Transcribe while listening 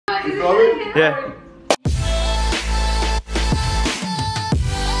Yeah.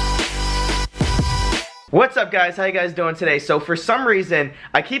 What's up guys, how you guys doing today? So for some reason,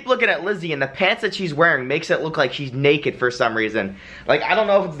 I keep looking at Lizzie and the pants that she's wearing makes it look like she's naked for some reason. Like, I don't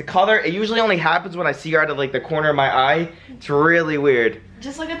know if it's the color. It usually only happens when I see her out of like the corner of my eye. It's really weird.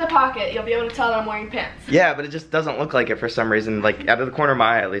 Just look at the pocket, you'll be able to tell that I'm wearing pants. Yeah, but it just doesn't look like it for some reason, like out of the corner of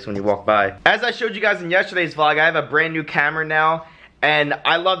my eye at least when you walk by. As I showed you guys in yesterday's vlog, I have a brand new camera now. And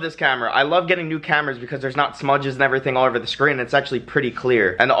I love this camera. I love getting new cameras because there's not smudges and everything all over the screen. It's actually pretty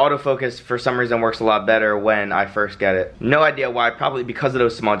clear. And the autofocus, for some reason, works a lot better when I first get it. No idea why, probably because of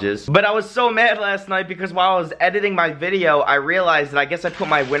those smudges. But I was so mad last night because while I was editing my video, I realized that I guess I put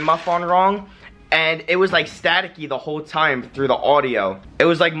my wind muff on wrong. And it was like staticky the whole time through the audio. It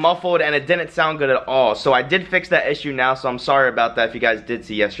was like muffled and it didn't sound good at all. So I did fix that issue now, so I'm sorry about that if you guys did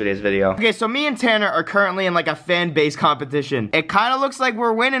see yesterday's video. Okay, so me and Tanner are currently in like a fan base competition. It kind of looks like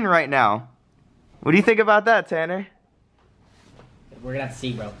we're winning right now. What do you think about that, Tanner? We're gonna have to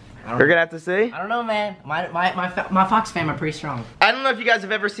see, bro. We're gonna have to see? I don't know, man. My Fox fam are pretty strong. I don't know if you guys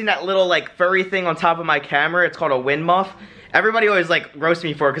have ever seen that little like furry thing on top of my camera. It's called a wind muff. Everybody always like roasts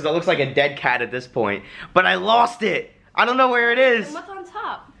me for it because it looks like a dead cat at this point. But I lost it. I don't know where it is. And what's on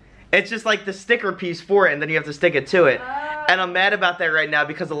top? It's just like the sticker piece for it and then you have to stick it to it. And I'm mad about that right now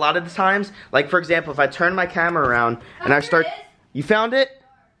because a lot of the times, like for example, if I turn my camera around and I start... You found it?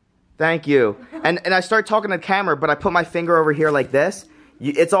 Thank you. And I start talking to the camera, but I put my finger over here like this.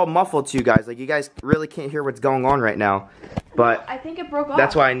 It's all muffled to you guys. Like you guys really can't hear what's going on right now. But I think it broke off.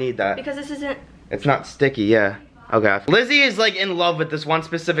 that's why I need that. Because this isn't... It's not sticky, yeah. Okay. Lizzie is like in love with this one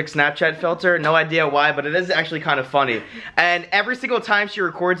specific Snapchat filter. No idea why, but it is actually kind of funny. And every single time she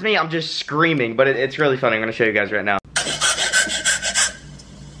records me, I'm just screaming. But it's really funny. I'm going to show you guys right now.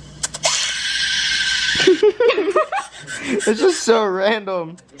 It's just so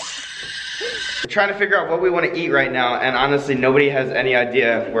random. We're trying to figure out what we want to eat right now. And honestly, nobody has any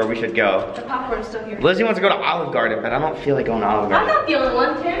idea where we should go. The popcorn's still here. Lizzie wants to go to Olive Garden, but I don't feel like going to Olive Garden. I'm not the only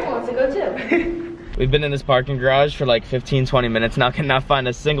one. Tanner wants to go too. We've been in this parking garage for like 15-20 minutes now, cannot find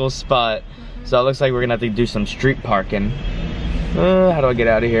a single spot. So it looks like we're gonna have to do some street parking. How do I get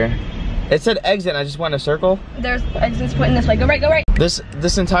out of here? It said exit and I just went in a circle. There's exits pointing this way. Go right, go right.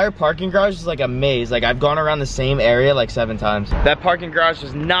 This entire parking garage is like a maze. Like I've gone around the same area like 7 times. That parking garage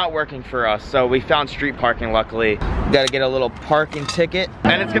is not working for us, so we found street parking luckily. Gotta get a little parking ticket.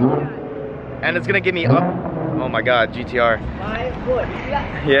 And it's gonna give me up. Oh my god, GTR.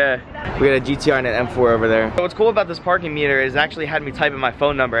 Yeah. We got a GTR and an M4 over there. So what's cool about this parking meter is it actually had me type in my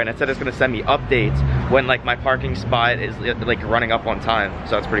phone number and it said it's gonna send me updates when like my parking spot is like running up on time.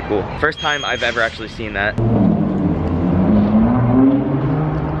 So that's pretty cool. First time I've ever actually seen that.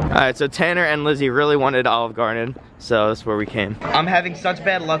 Alright, so Tanner and Lizzie really wanted Olive Garden, so that's where we came. I'm having such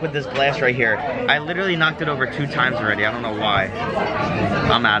bad luck with this glass right here. I literally knocked it over 2 times already. I don't know why.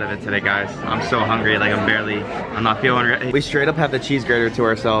 I'm out of it today, guys. I'm so hungry, like I'm not feeling hungry. We straight up have the cheese grater to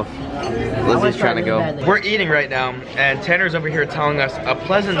ourselves. Lizzie's trying to go. We're eating right now, and Tanner's over here telling us a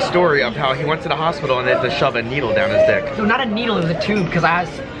pleasant story of how he went to the hospital and they had to shove a needle down his dick. So not a needle, it was a tube, because I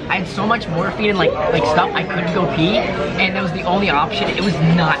had so much morphine and like stuff I couldn't go pee, and that was the only option. It was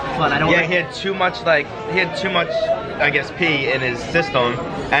not fun. Yeah, he had too much I guess pee in his system,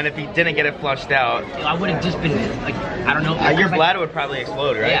 and if he didn't get it flushed out, I would have just been like, I don't know. Your bladder would probably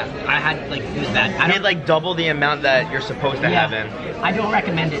explode, right? Yeah, I had like, it was bad. You had like double the amount that you're supposed to have in. I don't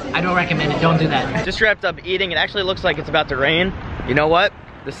recommend it. I don't recommend it. Don't do that. Just wrapped up eating. It actually looks like it's about to rain. You know what?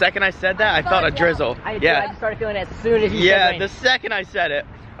 The second I said that, I felt a drizzle. I just started feeling it as soon as you said rain. The second I said it.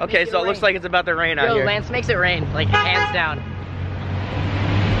 Okay, so it looks like it's about to rain out here. Lance makes it rain, like hands down.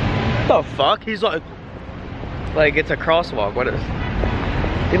 What the fuck? He's like it's a crosswalk. What is?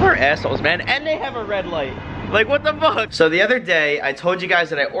 People are assholes, man. And they have a red light. Like, what the fuck? So the other day, I told you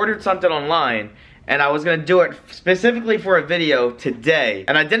guys that I ordered something online, and I was gonna do it specifically for a video today.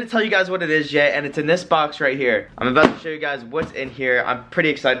 And I didn't tell you guys what it is yet, and it's in this box right here. I'm about to show you guys what's in here. I'm pretty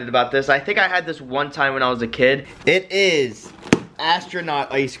excited about this. I think I had this one time when I was a kid. It is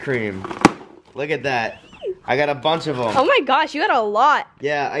astronaut ice cream. Look at that. I got a bunch of them. Oh my gosh, you got a lot.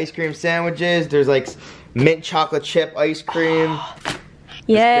 Yeah, ice cream sandwiches. There's like mint chocolate chip ice cream.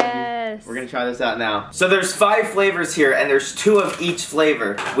 Yes. We're gonna try this out now. So there's 5 flavors here, and there's 2 of each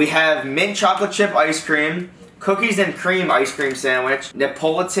flavor. We have mint chocolate chip ice cream, cookies and cream ice cream sandwich,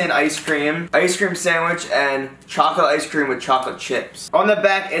 Neapolitan ice cream sandwich, and chocolate ice cream with chocolate chips. On the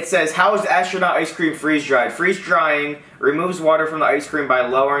back it says, how is astronaut ice cream freeze dried? Freeze drying removes water from the ice cream by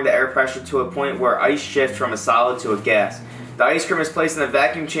lowering the air pressure to a point where ice shifts from a solid to a gas. The ice cream is placed in a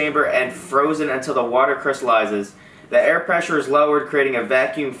vacuum chamber and frozen until the water crystallizes. The air pressure is lowered, creating a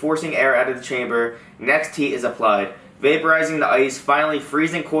vacuum, forcing air out of the chamber. Next heat is applied, vaporizing the ice. Finally,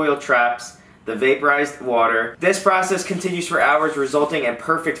 freezing coil traps the vaporized water. This process continues for hours, resulting in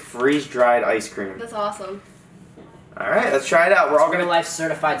perfect freeze-dried ice cream. That's awesome. Alright, let's try it out. We're all gonna life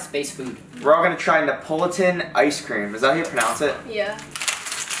certified space food. We're all gonna try Napolitan ice cream. Is that how you pronounce it? Yeah.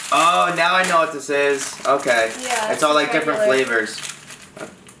 Oh, now I know what this is. Okay. Yeah. It's all like different flavors.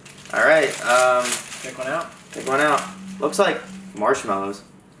 Alright, Pick one out. take one out. Looks like marshmallows.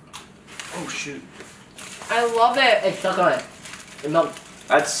 Oh shoot. I love it. Hey, suck on it. It melts.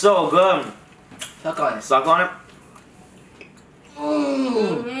 That's so good. Suck on it. Suck on it.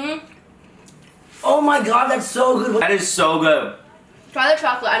 Mm-hmm. Oh my god, that's so good. That is so good. Try the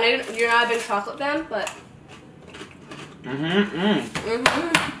chocolate. I know you're not a big chocolate fan, but.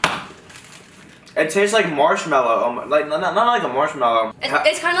 It tastes like marshmallow. Like not like a marshmallow.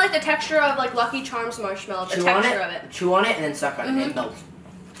 It's kind of like the texture of like Lucky Charms marshmallow. The texture of it. Chew on it and then suck on it. It melts.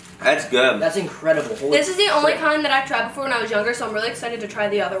 That's good. That's incredible. Holy This is the only crap. kind that I tried before when I was younger, so I'm really excited to try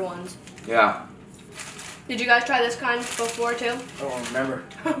the other ones. Yeah. Did you guys try this kind before too? I don't remember.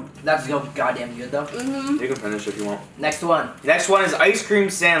 That's so goddamn good though. Mm-hmm. You can finish if you want. Next one. Next one is ice cream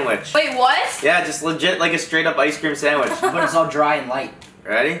sandwich. Wait, what? Yeah, just legit like a straight up ice cream sandwich. But it's all dry and light.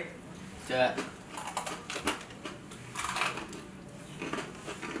 Ready? Do it.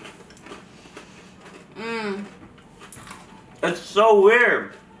 Mmm. It's so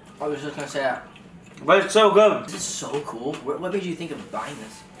weird, I was just gonna say that. but it's so good. This is so cool. What made you think of buying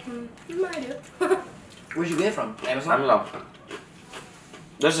this? No idea. Where'd you get it from? I Amazon? don't know.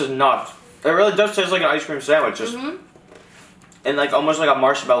 This is nuts. It really does taste like an ice cream sandwich, just and like almost like a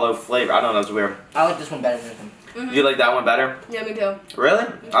marshmallow flavor. I don't know, it's weird. I like this one better than this one. You like that one better? Yeah, me too. Really?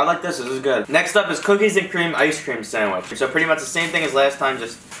 I like this. This is good. Next up is cookies and cream ice cream sandwich. So pretty much the same thing as last time,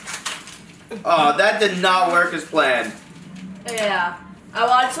 just. Oh, that did not work as planned. Yeah. Oh,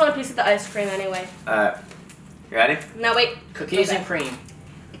 well, I just want a piece of the ice cream anyway. Alright. You ready? No, wait. Cookies Okay. and cream.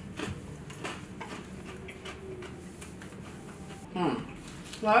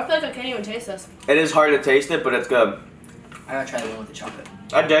 Well, I feel like I can't even taste this. It is hard to taste it, but it's good. I gotta try the one with the chocolate.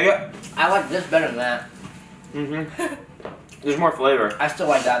 I dig it. I like this better than that. There's more flavor. I still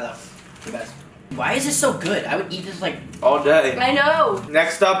like that though. The best. Why is this so good? I would eat this like. All day. I know.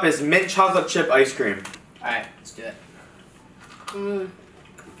 Next up is mint chocolate chip ice cream. Alright, let's do it.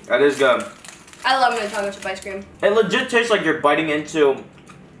 That is good. I love mint chocolate chip ice cream. It legit tastes like you're biting into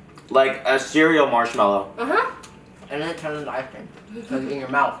like a cereal marshmallow. And then it turns into ice cream. Like in your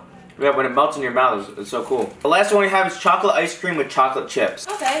mouth. Yeah, when it melts in your mouth, it's so cool. The last one we have is chocolate ice cream with chocolate chips.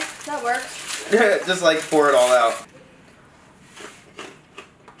 Okay, that works. Just like pour it all out.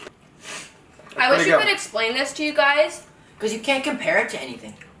 I wish pretty you good. could explain this to you guys. Because you can't compare it to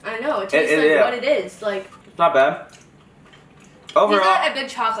anything. I know, it tastes like yeah. what it is. Like, It's not bad. he's Overall, not a big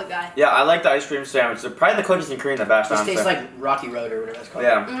chocolate guy. yeah, I like the ice cream sandwich. Probably the cookies and cream the best. This honestly. tastes like Rocky Road or whatever it's called.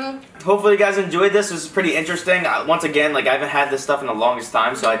 Yeah. Hopefully you guys enjoyed this. This is pretty interesting. Once again, like I haven't had this stuff in the longest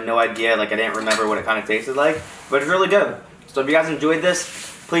time, so I had no idea. Like I didn't remember what it kind of tasted like, but it's really good. So if you guys enjoyed this,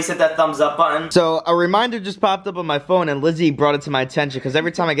 please hit that thumbs up button. So a reminder just popped up on my phone, and Lizzie brought it to my attention because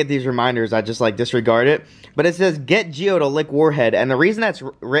every time I get these reminders, I just like disregard it. But it says get Geo to lick Warhead, and the reason that's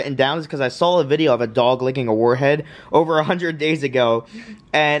written down is because I saw a video of a dog licking a Warhead over 100 days ago,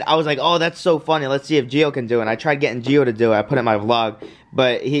 and I was like, oh, that's so funny. Let's see if Geo can do it. And I tried getting Geo to do it. I put it in my vlog,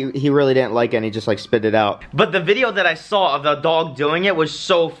 but he really didn't like it, and he just like spit it out. But the video that I saw of the dog doing it was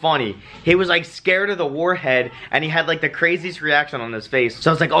so funny. He was like scared of the Warhead, and he had like the craziest reaction on his face. So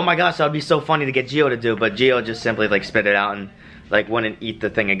I was like, oh my gosh, that would be so funny to get Geo to do, but Geo just simply like spit it out and like wouldn't eat the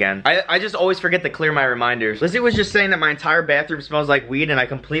thing again. I just always forget to clear my reminders. Lizzie was just saying that my entire bathroom smells like weed, and I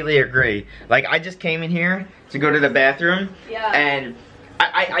completely agree. Like I just came in here to go to the bathroom, and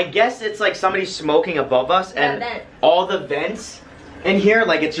I guess it's like somebody smoking above us, and all the vents in here,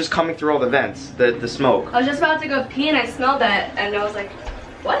 like it's just coming through all the vents, the smoke. I was just about to go pee and I smelled that, and I was like,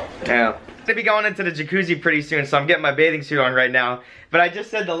 what? Yeah. I'm gonna be going into the jacuzzi pretty soon, so I'm getting my bathing suit on right now. But I just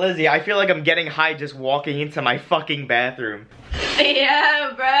said to Lizzie, I feel like I'm getting high just walking into my fucking bathroom.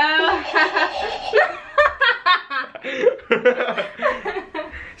 Yeah, bro.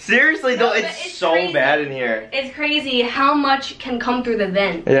 Seriously though, No, but it's so crazy. bad in here. It's crazy how much can come through the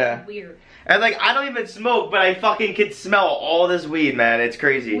vent. Yeah. It's weird. And like, I don't even smoke, but I fucking can smell all this weed, man. It's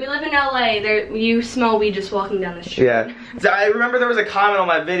crazy. We live in LA. You smell weed just walking down the street. Yeah. So I remember there was a comment on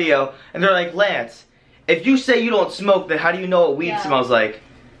my video, and they're like, Lance, if you say you don't smoke, then how do you know what weed smells like?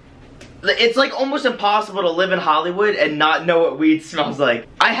 It's like almost impossible to live in Hollywood and not know what weed smells like.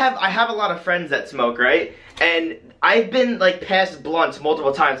 I have a lot of friends that smoke, right? And I've been like past blunts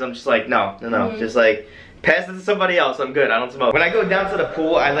multiple times. I'm just like, no. Just like, Pass it to somebody else, I'm good, I don't smoke. When I go down to the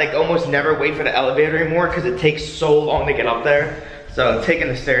pool, I like almost never wait for the elevator anymore because it takes so long to get up there. So taking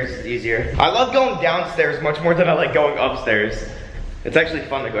the stairs is easier. I love going downstairs much more than I like going upstairs. It's actually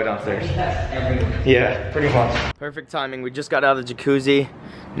fun to go downstairs. Yeah, pretty much. Perfect timing, we just got out of the jacuzzi.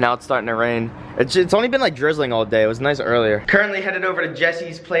 Now it's starting to rain. It's only been like drizzling all day. It was nice earlier. Currently headed over to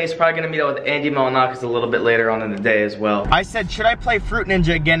Jesse's place. Probably gonna meet up with Andy Melanakis a little bit later on in the day as well. I said, should I play Fruit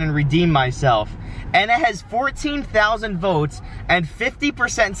Ninja again and redeem myself? And it has 14,000 votes, and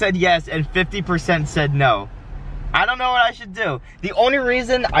 50% said yes, and 50% said no. I don't know what I should do. The only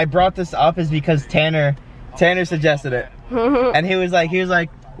reason I brought this up is because Tanner suggested it. And he was like,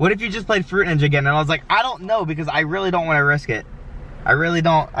 what if you just played Fruit Ninja again? And I was like, I don't know, because I really don't want to risk it. I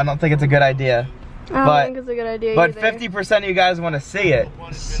don't think it's a good idea. I don't think it's a good idea But 50% of you guys want to see it,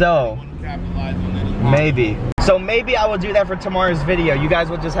 so maybe. So maybe I will do that for tomorrow's video. You guys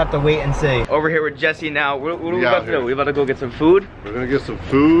will just have to wait and see. Over here with Jesse now. What are we about to do? We about to go get some food? We're gonna get some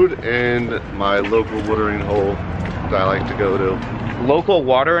food and my local watering hole that I like to go to. Local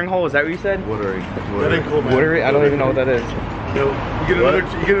watering hole? Is that what you said? Watering. That ain't cool, man. Watering? I don't even know what that is. You get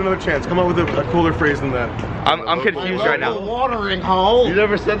another chance. Come up with a cooler phrase than that. I'm confused right now. Watering hole. You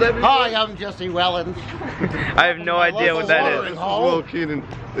never said that before? Hi, I'm Jesse Wellens. I have no idea what that is. Will Keenan,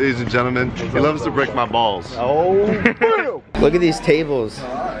 ladies and gentlemen. He loves to break my balls. Oh. Look at these tables.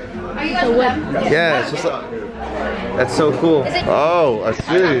 Are you guys with Yeah, it's just like, that's so cool. Oh, I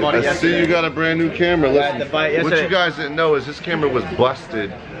see. I see you got a brand new camera. Listen, what you guys didn't know is this camera was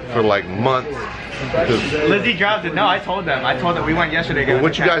busted for like months. Lizzie dropped it. No, I told them. We went yesterday. Well,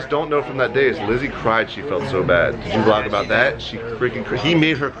 what you guys don't know from that day is Lizzie cried. She felt so bad. Did you vlog about that? She freaking cried. He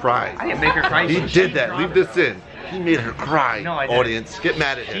made her cry. I didn't make her cry. He did that. Leave this in. He made her cry. No, I didn't. Audience, get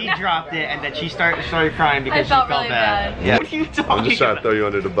mad at him. She dropped it, and then she started crying because she felt felt really bad. bad. Yeah. What are you talking I'm just trying to throw you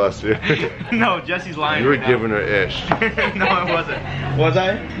under the bus here. No, Jesse's lying. You were right giving her ish. No, I wasn't. Was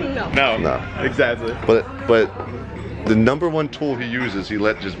I? No. No. Exactly. But the #1 tool he uses, he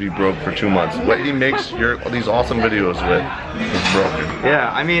let just be broke for 2 months. What he makes these awesome videos with is broken.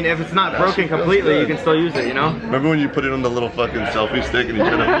 Yeah, I mean, if it's not broken completely, you can still use it, you know? Remember when you put it on the little fucking selfie stick and you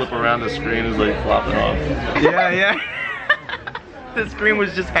try to flip around the screen, it's like flopping off. Yeah. The screen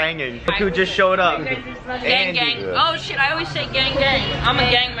was just hanging. Look who just showed up. Gang, gang. Yeah. Oh shit, I always say gang, gang. I'm a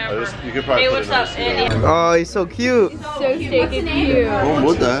gang member. You could probably hey, put what's it up, Andy? Oh, he's so cute. So stinking cute. Oh,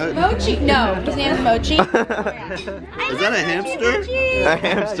 what the heck? Mochi. No, his name is Mochi. Is that a hamster? A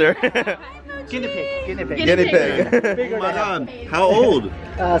hamster. Guinea pig. Guinea pig. Oh my god. How old?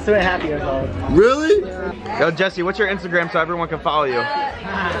 2.5 years old. Really? Yo, Jesse, what's your Instagram so everyone can follow you?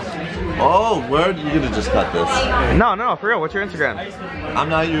 Oh, where are you gonna just cut this? No, for real. What's your Instagram? I'm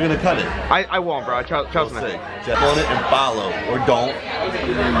not. You're gonna cut it. I won't, bro. Trust me. Just on it and follow, or don't.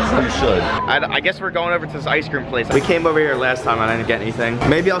 You should. I guess we're going over to this ice cream place. We came over here last time and I didn't get anything.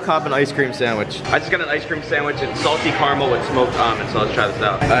 Maybe I'll cop an ice cream sandwich. I just got an ice cream sandwich and salty caramel with smoked almonds. So let's try this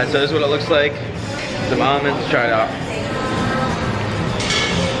out. All right, so this is what it looks like. Some almonds. Let's try it out.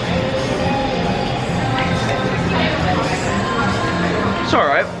 It's all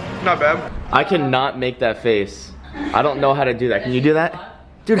right. Not bad. I cannot make that face. I don't know how to do that. Can you do that?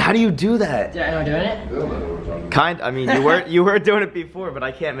 Dude, how do you do that? Am I doing it? I mean, you were doing it before, but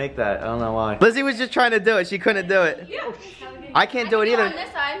I can't make that. I don't know why. Lizzie was just trying to do it. She couldn't do it. I can't do it either. On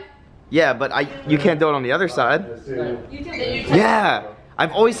this side. Yeah, but you can't do it on the other side. Yeah.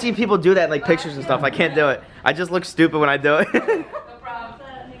 I've always seen people do that in like pictures and stuff. I can't do it. I just look stupid when I do it.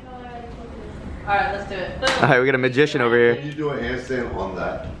 Alright, let's do it. Alright, we got a magician over here. Can you do a handstand on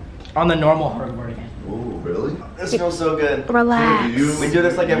that? On the normal hoverboard again. Oh, really? This feels so good. Relax. We do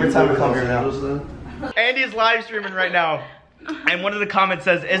this like every time we come here now. Andy's live streaming right now. And one of the comments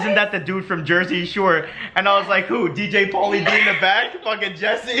says, isn't that the dude from Jersey Shore? And I was like, who? DJ Pauly D in the back? Fucking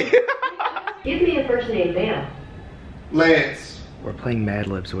Jesse. Give me a first name, ma'am. Lance. We're playing Mad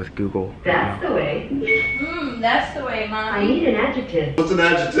Libs with Google. That's the way. That's the way, I mommy. need an adjective. What's an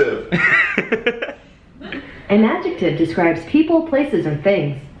adjective? An adjective describes people, places, or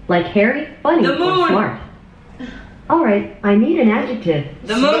things, like hairy, funny, The moon. or smart. All right, I need an adjective.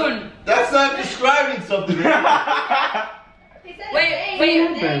 The moon. That's not describing something. Wait,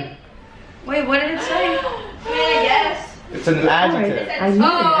 what did it say? Yes. It's an All right, adjective. I need Oh,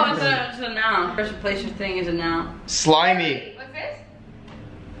 an adverb. it's a noun. Person, place, or thing is a noun. Slimy. What's this?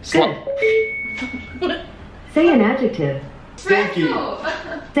 Good. Say an adjective. Stinky.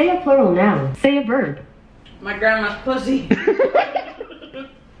 Say a plural noun. Say a verb. My grandma's pussy.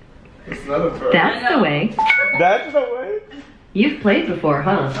 It's not a verb. That's the way. That's the way. You've played before,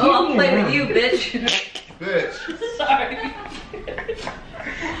 huh? Oh, I'll Give me play a with noun. you, bitch. Bitch. Sorry.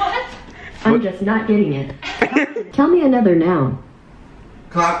 I'm just not getting it. Tell me another noun.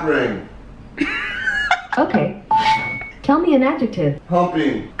 Cock ring. Okay. Tell me an adjective.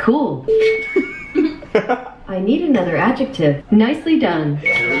 Humping. Cool. I need another adjective. Nicely done.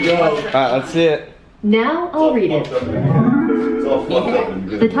 Here we go. Alright, let's see it. Now I'll read it. It's all fucked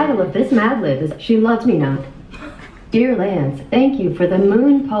up. The title of this Mad Lib is She Loves Me Not. Dear Lance, thank you for the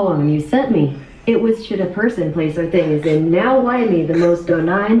moon poem you sent me. It was should a person, place, or thing is in. Now why me, the most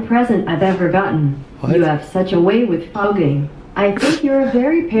benign present I've ever gotten. What? You have such a way with fogging. I think you're a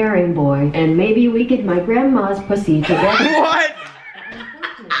very pairing boy, and maybe we get my grandma's pussy together. What?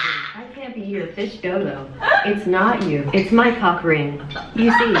 I can't be your fish dodo. It's not you. It's my cock ring. You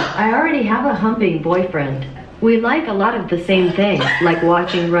see, I already have a humping boyfriend. We like a lot of the same things, like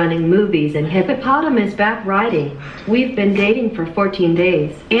watching running movies and hippopotamus back riding. We've been dating for 14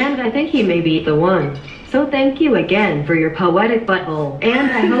 days, and I think he may be the one. So thank you again for your poetic butthole,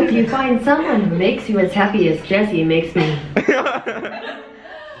 and I hope you find someone who makes you as happy as Jesse makes me. That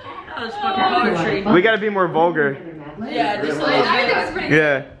was fucking poetry. We gotta be more vulgar. Yeah, just I think it was pretty good.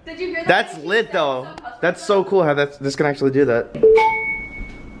 Yeah. Did you hear that? That's lit though. That's so cool how this can actually do that.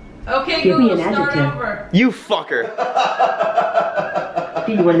 Okay, Give me Google, an start adjective. over. You fucker.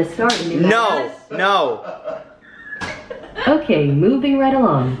 Do you want to start? No, no, Okay, moving right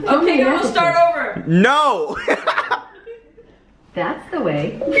along. Tell me Okay, an Google, adjective. start over. no, That's the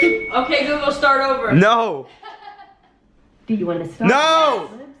way. Okay, Google, start over. no, Do you want to start? no,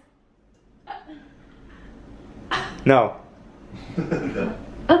 no.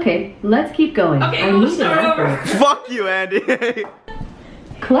 Okay, let's keep going. Okay, I we'll need an start over. adverb. Fuck you, Andy.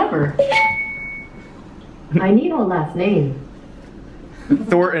 Clever. I need a last name.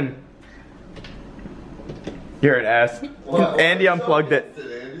 Thornton. You're an ass. Andy unplugged it.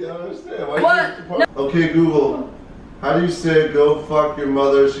 Andy, I don't understand. Why What? You okay, Google. How do you say "go fuck your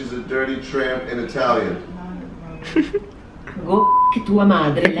mother"? She's a dirty tramp in Italian. Go f*** tua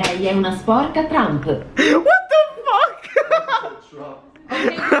madre, lei è una sporca Trump. What the fuck?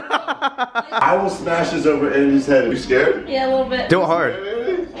 I will smash this over Andy's head. Are you scared? Yeah, a little bit. Do it hard.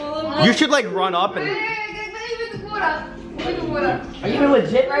 Andy? You should like run up and. Are you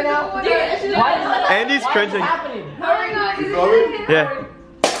legit right now? Why? Andy's Why cringing. is this happening? You filming? Yeah.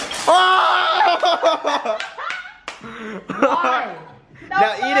 Oh! Why?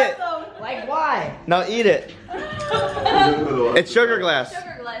 Now eat it. Like why? Now eat it. It's sugar glass.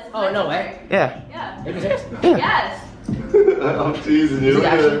 Sugar glass. Oh no way. Yeah. Yeah. Are you serious? Yes. I'm teasing you. Is it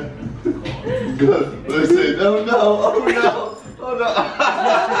actually? Good. What did I say? No, no, oh no, oh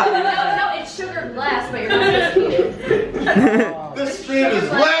No, it's sugar glass, but you're not supposed to eat it. no. This stream is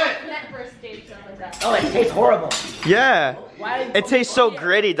wet. Net for a stage, something like that. Oh, it tastes horrible. Yeah. Why? It tastes so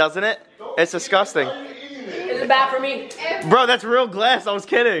gritty, doesn't it? It's disgusting. Is it bad for me? Bro, that's real glass. I was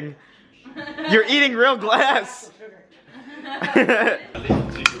kidding. You're eating real glass.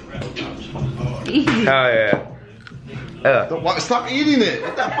 Oh yeah. Stop eating it.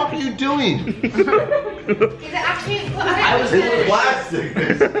 What the fuck are you doing? Is it actually? It's plastic.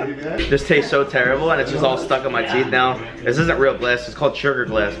 This tastes so terrible, and it's just all stuck in my teeth now. This isn't real glass. It's called sugar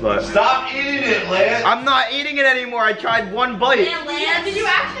glass, but Stop eating it, Lance. I'm not eating it anymore. I tried one bite. Yeah, did you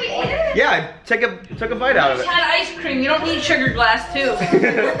actually eat it? Yeah, I took a bite out of Just it. had ice cream. You don't need sugar glass too.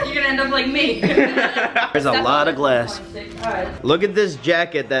 You're gonna end up like me. There's a lot of glass. Alright. Look at this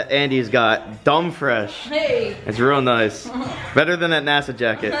jacket that Andy's got. Dumb fresh. Hey. It's real nice. Better than that NASA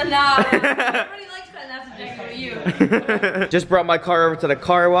jacket. Nah. Everybody likes that NASA jacket but you. Just brought my car over to the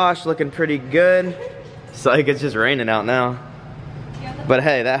car wash, looking pretty good. It's like it's just raining out now. But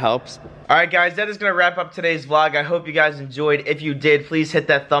hey, that helps. Alright guys, that is going to wrap up today's vlog. I hope you guys enjoyed. If you did, please hit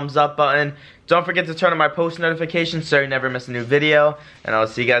that thumbs up button. Don't forget to turn on my post notifications so you never miss a new video. And I'll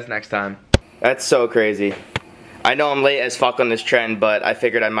see you guys next time. That's so crazy. I know I'm late as fuck on this trend, but I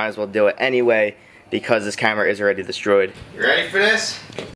figured I might as well do it anyway because this camera is already destroyed. You ready for this?